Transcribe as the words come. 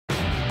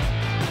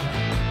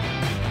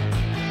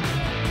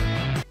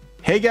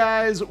Hey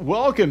guys,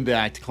 welcome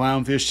back to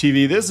Clownfish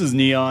TV. This is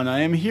Kneon.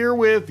 I am here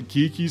with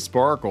Geeky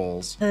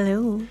Sparkles.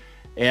 Hello.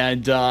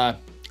 And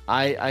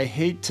I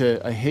hate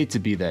to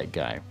be that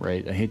guy,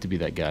 right? I hate to be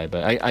that guy,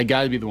 but I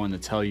got to be the one to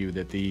tell you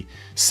that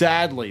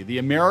sadly, the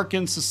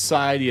American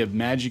Society of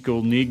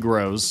Magical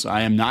Negroes,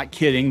 I am not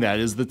kidding, that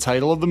is the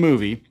title of the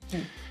movie,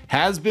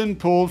 has been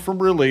pulled from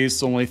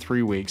release only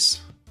 3 weeks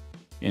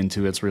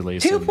into its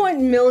release. 4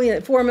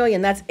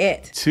 million, that's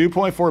it.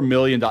 $2.4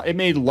 million. It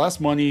made less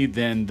money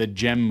than the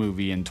Gem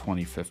movie in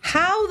 2015.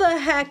 How the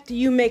heck do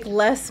you make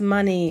less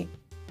money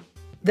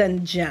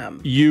than Gem?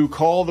 You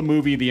call the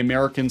movie the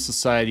American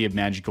Society of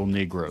Magical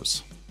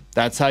Negroes.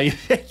 That's how you,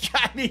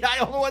 I mean, I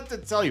don't know what to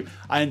tell you.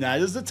 And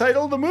that is the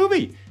title of the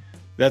movie.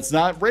 That's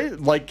not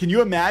right. Like, can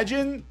you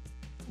imagine?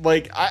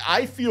 Like,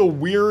 I feel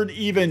weird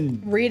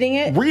even reading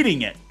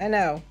it. I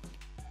know.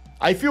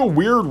 I feel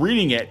weird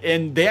reading it,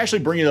 and they actually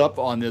bring it up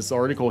on this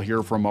article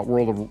here from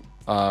World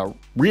of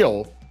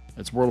Real.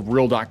 It's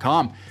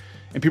worldofreal.com.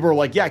 And people are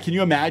like, yeah, can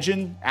you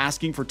imagine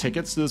asking for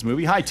tickets to this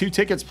movie? Hi, 2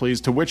 tickets,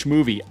 please. To which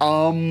movie?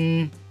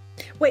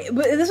 Wait,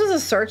 but this was a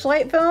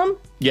Searchlight film?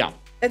 Yeah.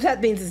 That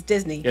means it's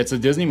Disney. It's a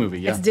Disney movie,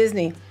 yeah. It's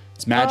Disney.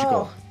 It's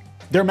magical. Oh.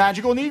 They're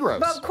magical Negroes.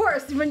 But of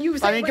course, when you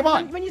say, I mean, come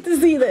on. When you to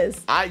see this.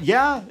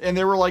 Yeah, and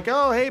they were like,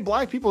 oh, hey,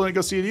 black people didn't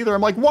go see it either.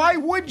 I'm like, why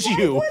would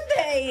you? Why would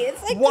they?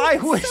 It's like, why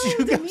it's would so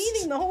you?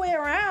 demeaning the whole way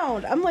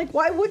around. I'm like,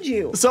 why would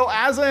you? So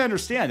as I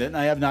understand it, and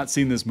I have not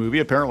seen this movie,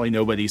 apparently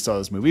nobody saw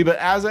this movie, but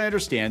as I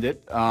understand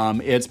it,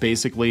 it's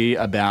basically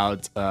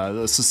about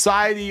the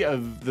society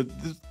of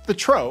the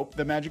trope,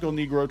 the magical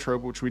Negro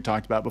trope, which we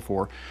talked about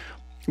before,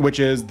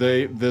 which is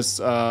this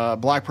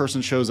black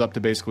person shows up to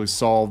basically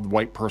solve the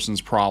white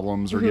person's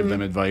problems or give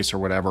them advice or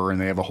whatever,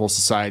 and they have a whole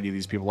society of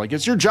these people. Like,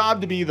 it's your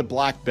job to be the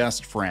black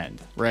best friend,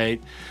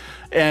 right?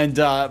 And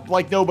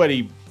like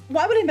nobody.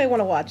 Why would anybody want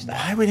to watch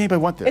that? Why would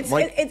anybody want this?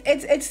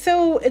 It's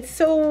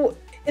so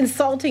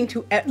insulting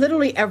to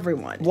literally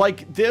everyone.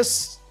 Like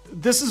this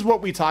is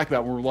what we talk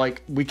about. We're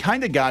like, we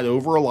kind of got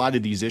over a lot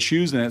of these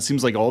issues, and it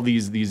seems like all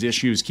these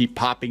issues keep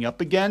popping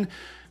up again.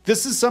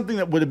 This is something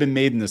that would have been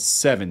made in the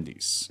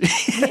 70s.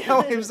 You know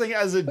what I'm saying?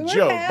 As a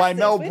joke by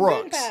Mel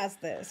Brooks. We've been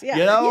past this. Yeah.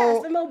 You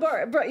know? Yes,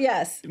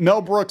 Mel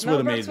Brooks would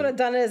have made it. Mel Brooks would have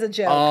done it as a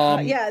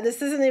joke. Yeah,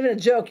 this isn't even a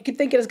joke. You could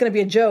think it's going to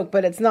be a joke,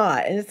 but it's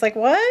not. And it's like,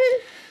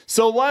 what?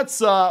 So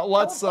let's we're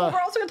also going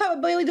to talk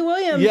about Dee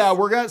Williams.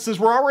 Yeah, since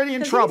we're already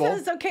in trouble. He says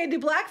it's okay to do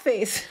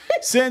blackface.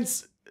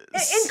 Since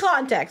in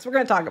context, we're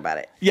going to talk about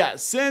it. Yeah,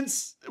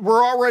 since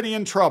we're already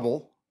in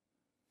trouble.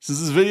 Since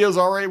this video's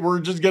already, we're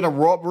just gonna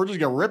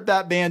rip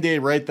that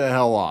Band-Aid right the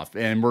hell off,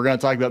 and we're gonna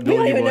talk about Billy Dee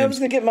Williams. We don't even know if it's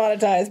gonna get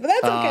monetized, but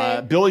that's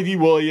okay. Billy Dee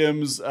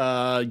Williams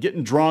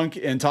getting drunk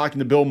and talking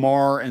to Bill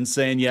Maher and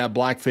saying, "Yeah,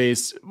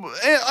 blackface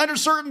under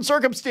certain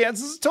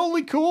circumstances is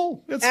totally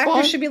cool. It's Actors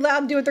fine. should be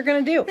allowed to do what they're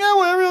gonna do. Yeah,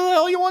 whatever the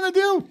hell you want to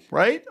do,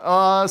 right?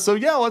 So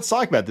yeah, let's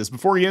talk about this.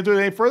 Before we get into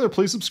it any further,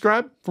 please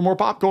subscribe for more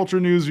pop culture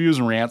news, views,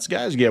 and rants,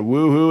 guys. You get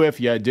woohoo if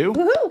you do.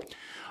 Woohoo!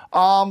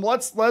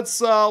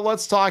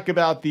 Let's talk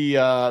about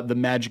the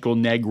Magical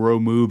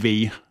Negro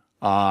movie.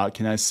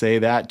 Can I say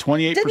that?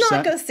 28%. Did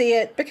not go see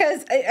it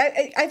because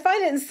I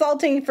find it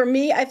insulting for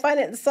me. I find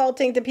it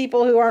insulting to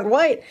people who aren't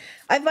white.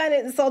 I find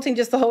it insulting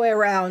just the whole way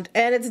around.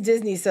 And it's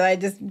Disney, so I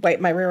just wipe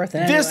my rear with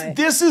it anyway.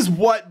 This is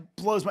what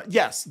blows my...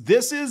 Yes,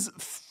 this is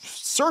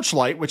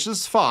Searchlight, which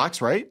is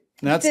Fox, right?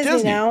 That's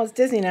Disney now. It's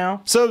Disney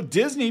now. So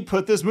Disney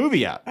put this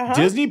movie out.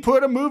 Disney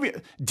put a movie...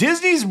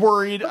 Disney's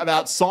worried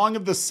about Song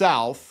of the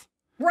South.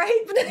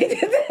 Right, but they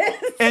did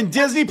this. And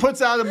Disney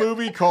puts out a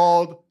movie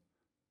called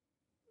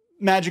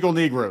Magical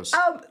Negroes.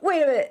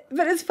 Wait a minute,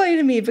 but it's funny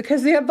to me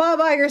because you have Bob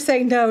Iger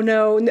saying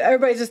no.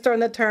 Everybody's just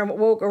throwing that term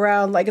woke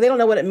around like they don't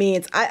know what it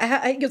means.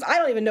 He goes, I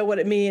don't even know what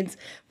it means,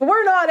 but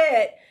we're not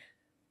it.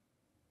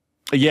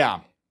 Yeah,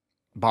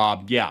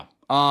 Bob. Yeah.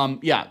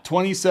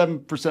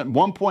 27%,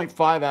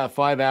 1.5 out of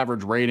 5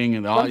 average rating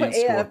in the audience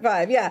score. 1.8 out of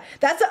 5, yeah.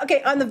 That's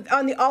okay on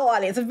the all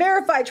audience. If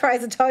Verified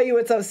tries to tell you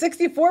it's a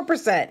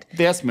 64%.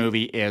 This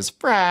movie is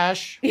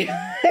fresh.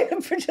 Yeah,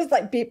 for just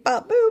like beep,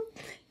 pop, boop.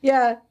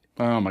 Yeah.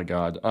 Oh my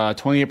God.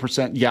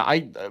 28%.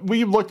 Yeah,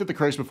 we looked at the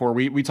critics before.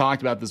 We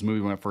talked about this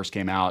movie when it first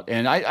came out,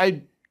 and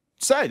I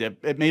said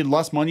it made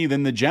less money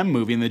than the Gem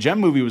movie, and the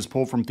Gem movie was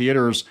pulled from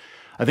theaters,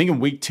 I think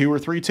in week 2 or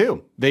 3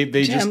 too. I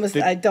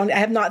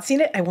have not seen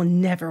it. I will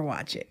never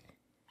watch it.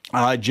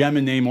 Gem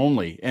in name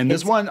only. And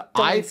this one,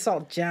 don't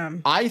insult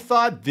Gem. I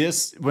thought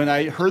this, when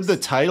I heard the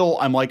title,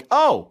 I'm like,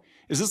 oh,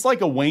 is this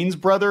like a Wayne's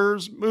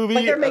Brothers movie?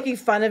 Like they're making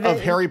fun of it?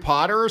 Of Harry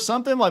Potter or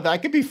something? Like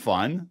that could be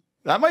fun.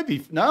 That might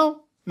be,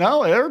 no,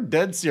 they're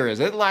dead serious.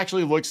 It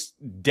actually looks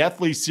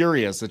deathly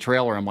serious, the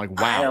trailer. I'm like,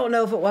 wow. I don't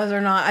know if it was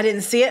or not. I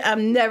didn't see it.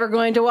 I'm never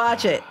going to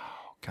watch it.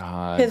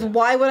 God. Because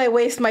why would I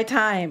waste my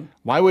time?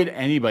 Why would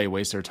anybody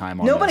waste their time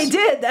on Nobody this?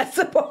 did. That's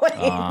the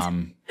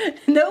point.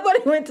 Nobody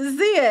went to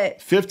see it.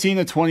 15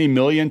 to 20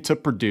 million to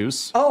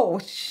produce. Oh,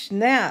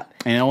 snap.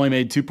 And it only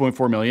made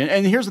 2.4 million.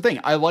 And here's the thing.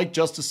 I like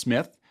Justice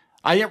Smith.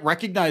 I didn't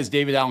recognize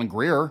David Alan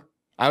Grier.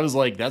 I was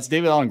like, that's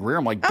David Alan Grier.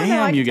 I'm like,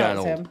 damn, you got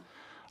old.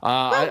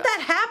 Well,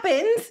 that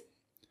happens.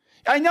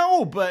 I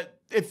know, but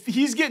if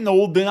he's getting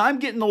old, then I'm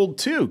getting old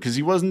too, because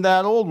he wasn't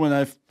that old when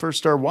I first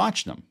started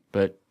watching him.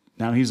 But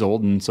now he's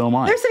old, and so am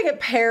I. They're saying it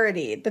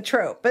parodied the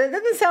trope, but it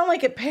doesn't sound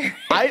like it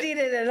parodied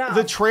it enough.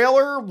 The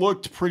trailer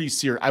looked pretty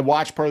serious. I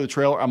watched part of the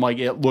trailer. I'm like,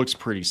 it looks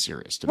pretty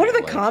serious to me. What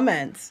are the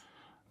comments?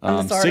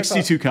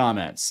 62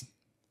 comments.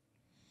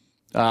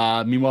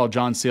 Meanwhile,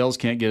 John Sayles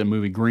can't get a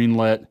movie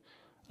greenlit.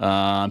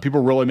 People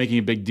are really making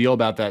a big deal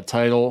about that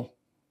title.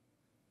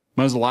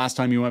 When was the last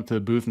time you went to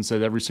the booth and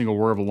said every single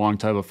word of a long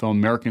title of film,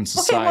 American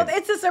Society? Okay, well,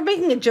 it's just they're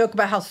making a joke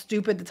about how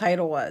stupid the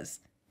title was.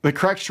 The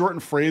correct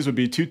shortened phrase would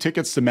be 2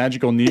 tickets to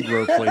Magical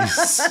Negro,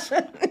 please.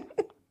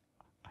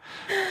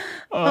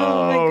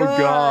 Oh, my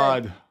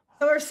God.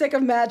 So we're sick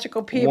of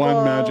magical people.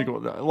 One magical,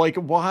 like,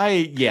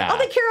 why? Yeah. All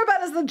they care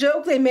about is the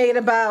joke they made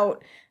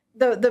about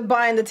the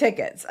buying the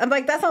tickets. I'm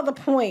like, that's not the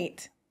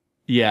point.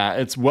 Yeah,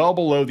 it's well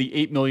below the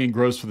 $8 million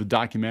gross for the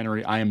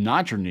documentary I Am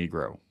Not Your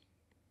Negro,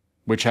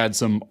 which had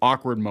some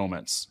awkward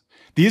moments.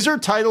 These are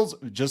titles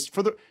just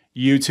for the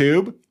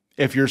YouTube.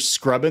 If you're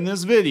scrubbing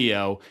this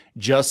video,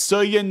 just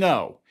so you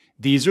know,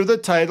 these are the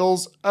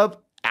titles of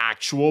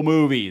actual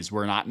movies.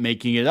 We're not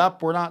making it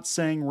up. We're not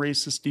saying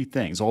racisty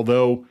things,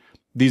 although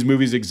these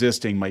movies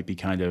existing might be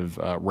kind of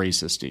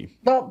racisty.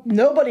 Well,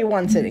 nobody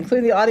wants it,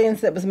 including the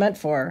audience that was meant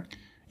for.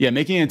 Yeah,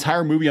 making an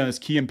entire movie on this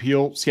Key and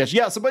Peele sketch.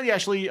 Yeah, somebody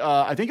actually,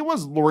 I think it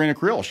was Lorena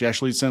Creel. She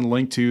actually sent a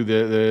link to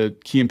the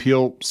Key and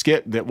Peele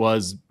skit that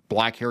was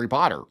Black Harry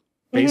Potter,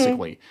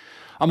 basically.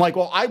 I'm like,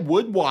 well, I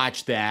would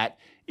watch that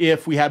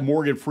if we had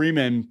Morgan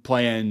Freeman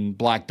playing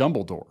Black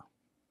Dumbledore,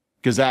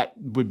 because that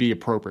would be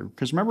appropriate.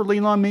 Because remember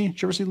Lean on Me?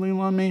 Did you ever see Lean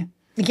on Me?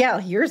 Yeah,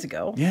 years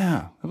ago.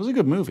 Yeah, that was a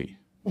good movie.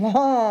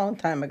 Long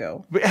time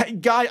ago. But,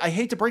 Guy, I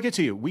hate to break it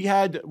to you. We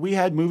had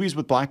movies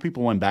with black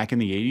people when back in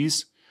the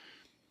 80s.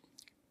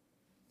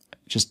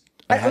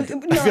 I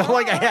feel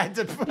like I had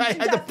to put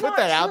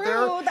that out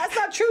there. That's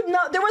not true.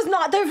 No, there was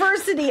not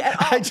diversity at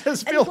all. I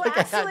just feel like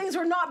glass ceilings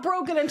were not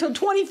broken until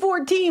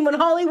 2014 when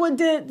Hollywood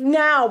did it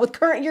now with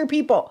current year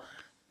people.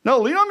 No,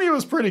 Lean on Me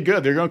was pretty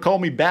good. They're going to call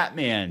me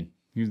Batman.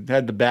 You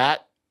had the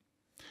bat.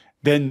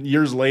 Then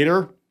years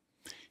later,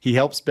 he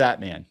helps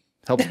Batman.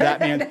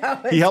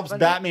 He helps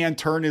Batman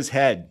turn his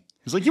head.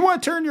 He's like, you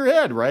want to turn your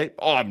head, right?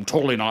 Oh, I'm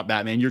totally not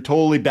Batman. You're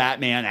totally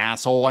Batman,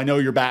 asshole. I know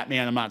you're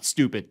Batman. I'm not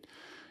stupid.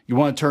 You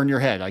want to turn your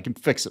head? I can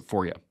fix it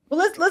for you. Well,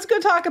 let's go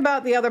talk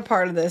about the other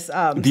part of this.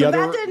 That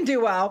didn't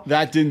do well.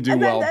 That didn't do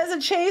well. As a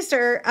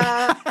chaser,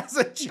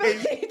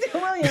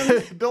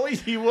 Billy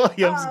Dee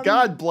Williams.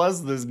 God bless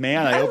this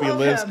man. I hope he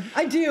lives.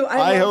 I do.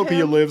 I hope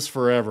he lives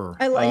forever.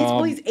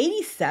 He's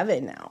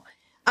 87 now.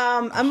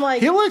 I'm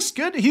like, he looks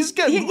good. He's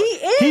good. He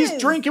is. He's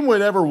drinking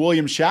whatever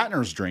William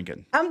Shatner's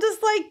drinking. I'm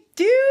just like,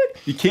 dude.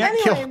 You can't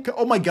kill.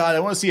 Oh my God,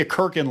 I want to see a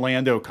Kirk and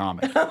Lando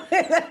comic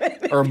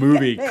or a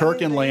movie.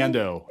 Kirk and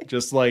Lando,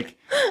 just like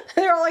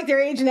they're all like their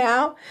age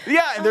now.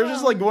 Yeah, and they're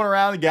just like going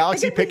around the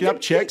galaxy picking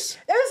up chicks.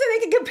 They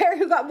can compare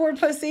who got more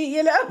pussy,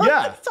 you know?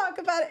 Yeah. Let's talk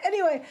about it.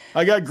 Anyway.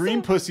 I got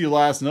green pussy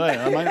last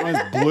night. Mine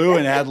was blue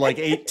and had like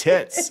 8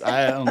 tits.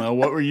 I don't know.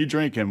 What were you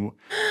drinking?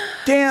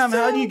 Damn,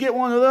 how do you get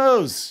one of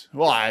those?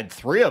 Well, I had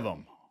 3 of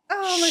them.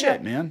 Oh my Shit,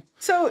 God. Man.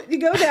 So you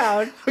go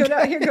down, go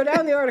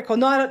down the article.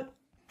 The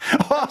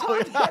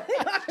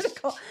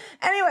article.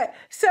 Anyway,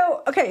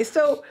 so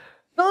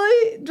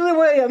Billy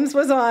Williams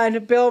was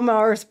on Bill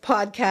Maher's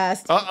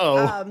podcast.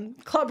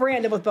 Club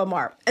Random with Bill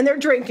Maher, and they're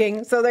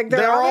drinking. So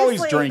they're always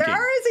drinking. They're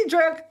obviously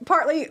drunk,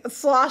 partly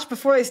sloshed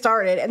before they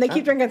started, and they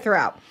keep drinking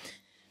throughout.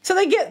 So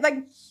they get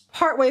like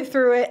partway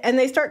through it, and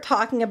they start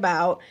talking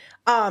about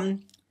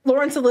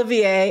Laurence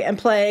Olivier and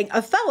playing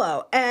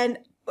Othello, and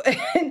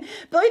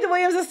Billy Dee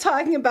Williams is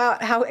talking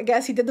about how I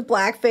guess he did the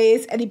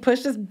blackface and he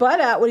pushed his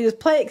butt out when he was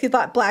playing because he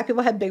thought black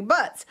people had big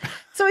butts.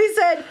 So he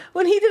said,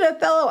 when he did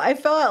Othello, I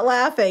fell out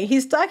laughing. He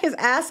stuck his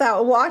ass out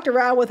and walked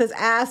around with his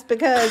ass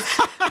because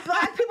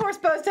black people were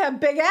supposed to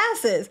have big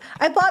asses.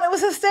 I thought it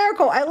was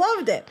hysterical. I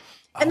loved it.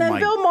 And then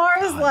Bill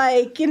Maher is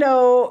like,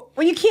 well,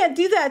 you can't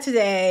do that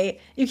today.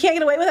 You can't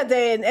get away with that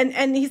today.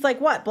 And he's like,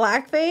 what,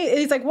 blackface? And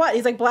he's like, what?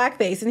 He's like,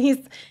 blackface. And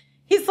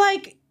he's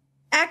like,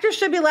 actors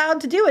should be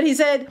allowed to do it. He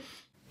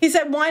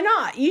said, why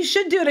not? You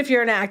should do it if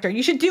you're an actor.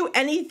 You should do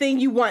anything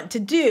you want to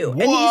do.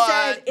 What? And he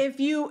said, if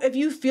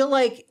you feel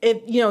like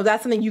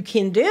that's something you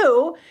can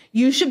do,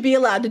 you should be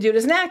allowed to do it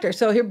as an actor.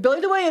 So here,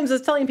 Billy Dee Williams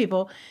is telling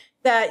people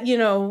that,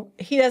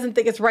 he doesn't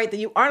think it's right that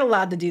you aren't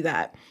allowed to do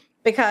that.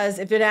 Because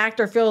if an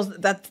actor feels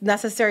that's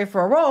necessary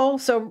for a role,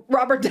 so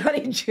Robert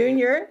Downey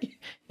Jr.,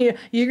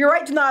 you're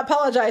right to not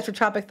apologize for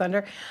Tropic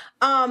Thunder.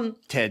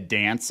 Ted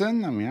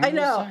Danson, I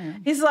know.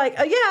 He's like,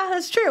 oh yeah,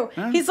 that's true.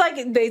 Yeah. He's like,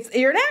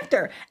 you're an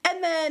actor,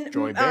 and then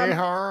Joy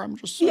Behar. I'm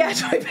just saying.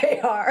 Joy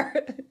Behar.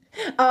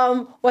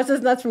 What's his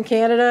nuts from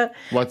Canada?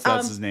 That's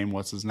his name?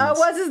 What's his nuts?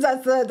 What's his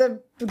nuts?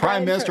 The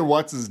Prime Minister.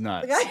 What's his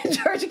nuts? The guy in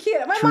charge of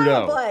Canada. My mind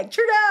went blank.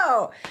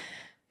 Trudeau.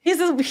 He's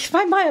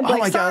my mind blank. Oh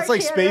my God, it's like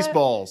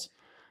Spaceballs.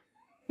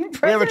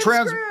 We have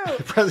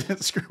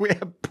President Screw. We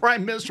have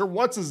Prime Minister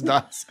What's His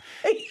Nuts.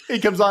 He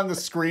comes on the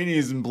screen.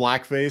 He's in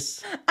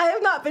blackface. I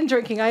have not been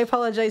drinking. I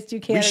apologize to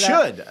you, Canada. We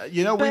should.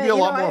 You know, we'd be a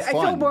lot more fun.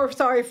 I feel more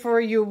sorry for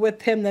you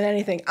with him than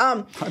anything.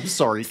 I'm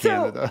sorry,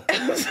 Canada.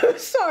 I'm so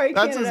sorry,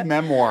 Canada. That's his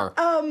memoir.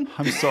 I'm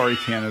sorry,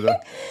 Canada.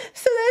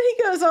 So then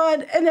he goes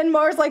on, and then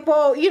Mars like,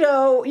 well, you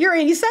know, you're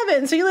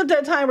 87, so you lived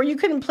at a time where you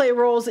couldn't play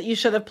roles that you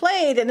should have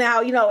played, and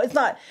now, you know, it's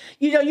not,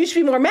 you know, you should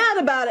be more mad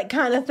about it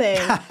kind of thing.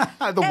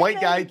 The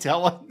white guy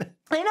telling.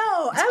 I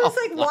know. I was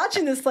like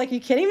watching this, like, you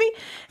kidding me?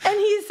 And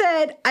he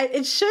said,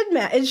 it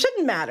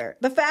shouldn't matter.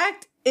 The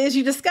fact is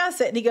you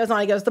discuss it. And he goes on,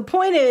 he goes, the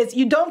point is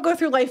you don't go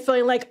through life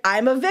feeling like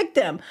I'm a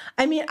victim.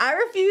 I mean, I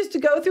refuse to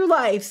go through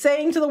life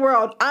saying to the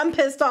world, I'm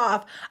pissed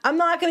off. I'm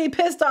not going to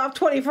be pissed off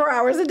 24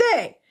 hours a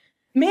day.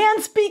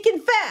 Man speaking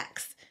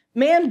facts.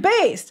 Man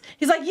based.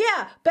 He's like,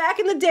 yeah, back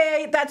in the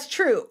day, that's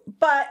true.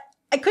 But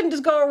I couldn't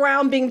just go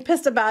around being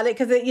pissed about it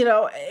because, you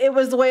know, it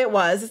was the way it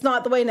was. It's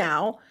not the way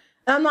now.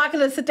 And I'm not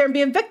going to sit there and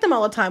be a victim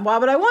all the time. Why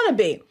would I want to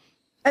be?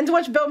 And to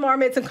which Bill Maher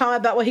made some comment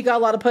about, well, he got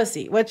a lot of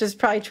pussy, which is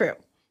probably true.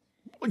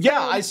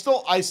 Yeah, I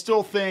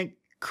still think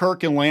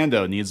Kirk and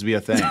Lando needs to be a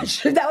thing.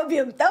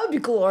 that would be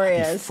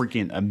glorious.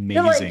 Freaking amazing.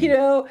 You're like, you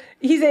know,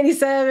 he's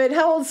 87.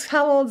 How old's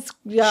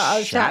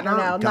Shatner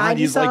now? God,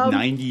 90 he's like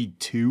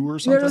 92 or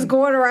something. They're just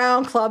going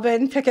around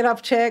clubbing, picking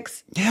up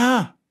chicks.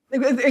 Yeah.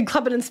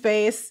 Clubbing in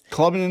space.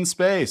 Clubbing in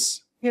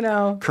space. You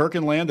know. Kirk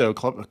and Lando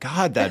club.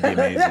 God, that'd be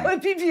amazing. That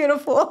would be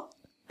beautiful.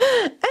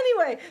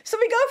 Anyway, so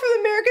we go from the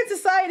American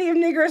Society of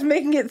Negroes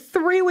making it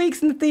 3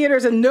 weeks in the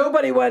theaters and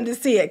nobody wanted to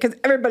see it because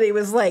everybody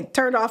was like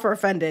turned off or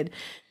offended,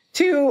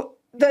 to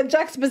the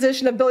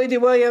juxtaposition of Billy Dee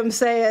Williams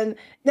saying,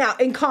 now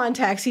in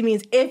context, he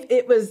means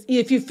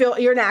if you feel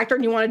you're an actor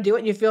and you want to do it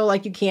and you feel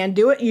like you can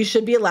do it, you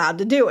should be allowed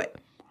to do it.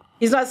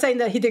 He's not saying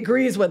that he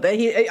agrees with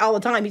it all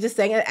the time. He's just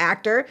saying an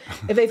actor,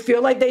 if they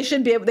feel like they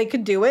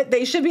could do it,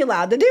 they should be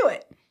allowed to do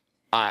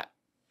it.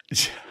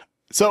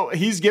 So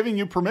he's giving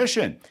you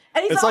permission.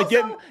 And it's like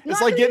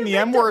getting the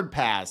M-word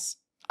pass.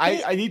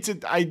 I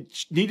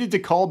needed to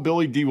call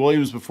Billy Dee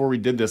Williams before we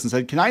did this and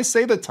said, can I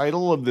say the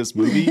title of this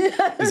movie?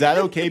 Is that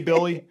okay,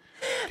 Billy?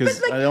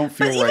 Because I don't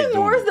feel right doing it. But even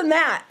more than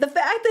that, the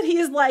fact that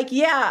he's like,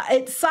 yeah,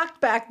 it sucked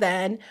back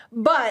then,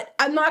 but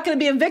I'm not going to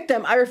be a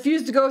victim. I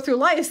refuse to go through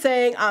life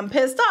saying I'm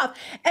pissed off.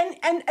 And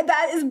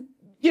that is,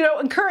 you know,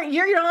 in current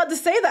year, you're not allowed to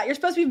say that. You're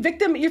supposed to be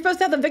victim. You're supposed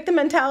to have the victim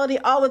mentality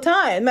all the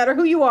time. No matter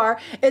who you are,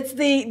 it's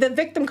the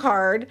victim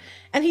card.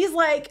 And he's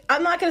like,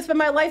 I'm not going to spend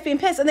my life being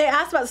pissed. And they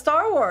asked about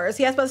Star Wars.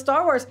 He asked about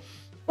Star Wars,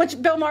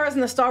 which Bill Maher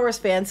isn't a Star Wars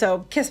fan,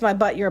 so kiss my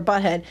butt, you're a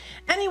butthead.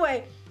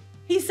 Anyway,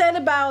 he said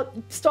about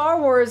Star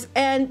Wars,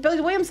 and Billy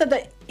Dee Williams said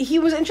that he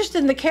was interested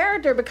in the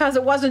character because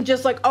it wasn't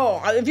just like,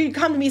 oh, if you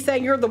come to me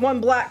saying you're the one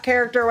black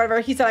character or whatever,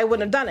 he said I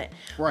wouldn't have done it.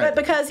 Right. But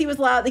because he was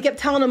allowed, they kept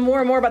telling him more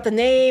and more about the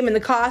name and the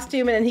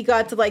costume, and then he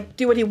got to like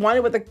do what he wanted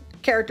with the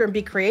character and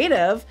be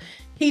creative.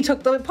 He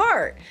took the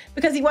part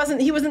because he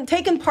wasn't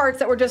taking parts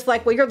that were just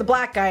like, well, you're the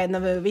black guy in the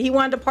movie. He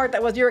wanted a part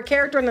that was, you're a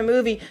character in the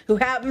movie who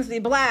happens to be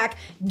black,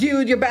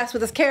 do your best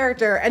with this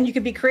character, and you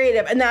could be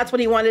creative, and that's what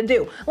he wanted to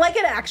do, like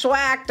an actual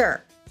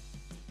actor.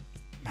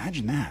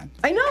 Imagine that.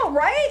 I know,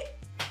 right?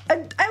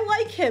 I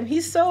like him.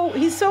 He's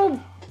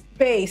so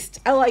based.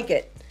 I like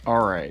it.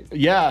 All right.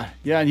 Yeah.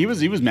 And he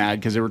was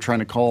mad because they were trying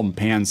to call him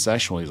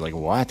pansexual. He's like,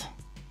 what?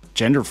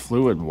 Gender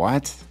fluid?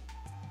 What?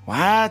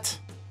 What?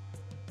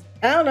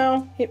 I don't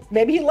know.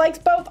 Maybe he likes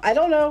both. I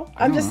don't know.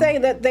 I'm just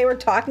saying that they were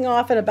talking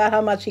often about how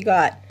much he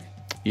got.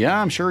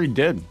 Yeah, I'm sure he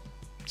did.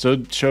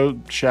 So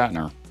showed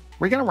Shatner.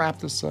 We're gonna wrap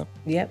this up.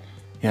 Yep.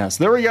 Yeah,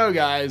 so there we go,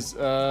 guys.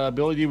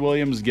 Billy Dee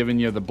Williams giving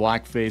you the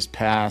blackface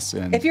pass,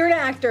 and if you're an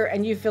actor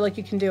and you feel like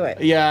you can do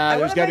it, yeah,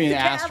 there's got to be an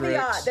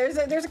asterisk. There's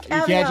a caveat.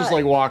 You can't just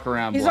like walk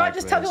around. He's not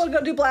just telling people to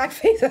go do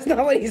blackface. That's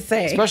not what he's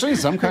saying. Especially in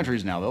some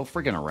countries now, they'll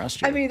freaking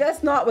arrest you. I mean,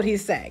 that's not what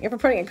he's saying. If we're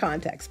putting it in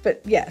context,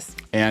 but yes.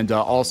 And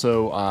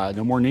also,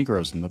 no more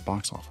Negroes in the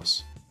box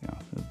office.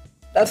 Yeah,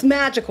 that's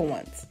magical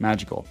ones.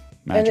 Magical.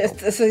 And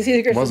it's a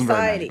secret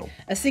society.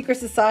 A secret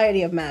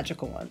society of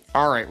magical ones.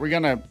 All right, we're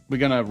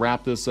gonna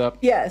wrap this up.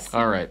 Yes.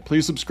 All right.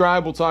 Please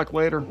subscribe. We'll talk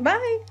later.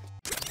 Bye.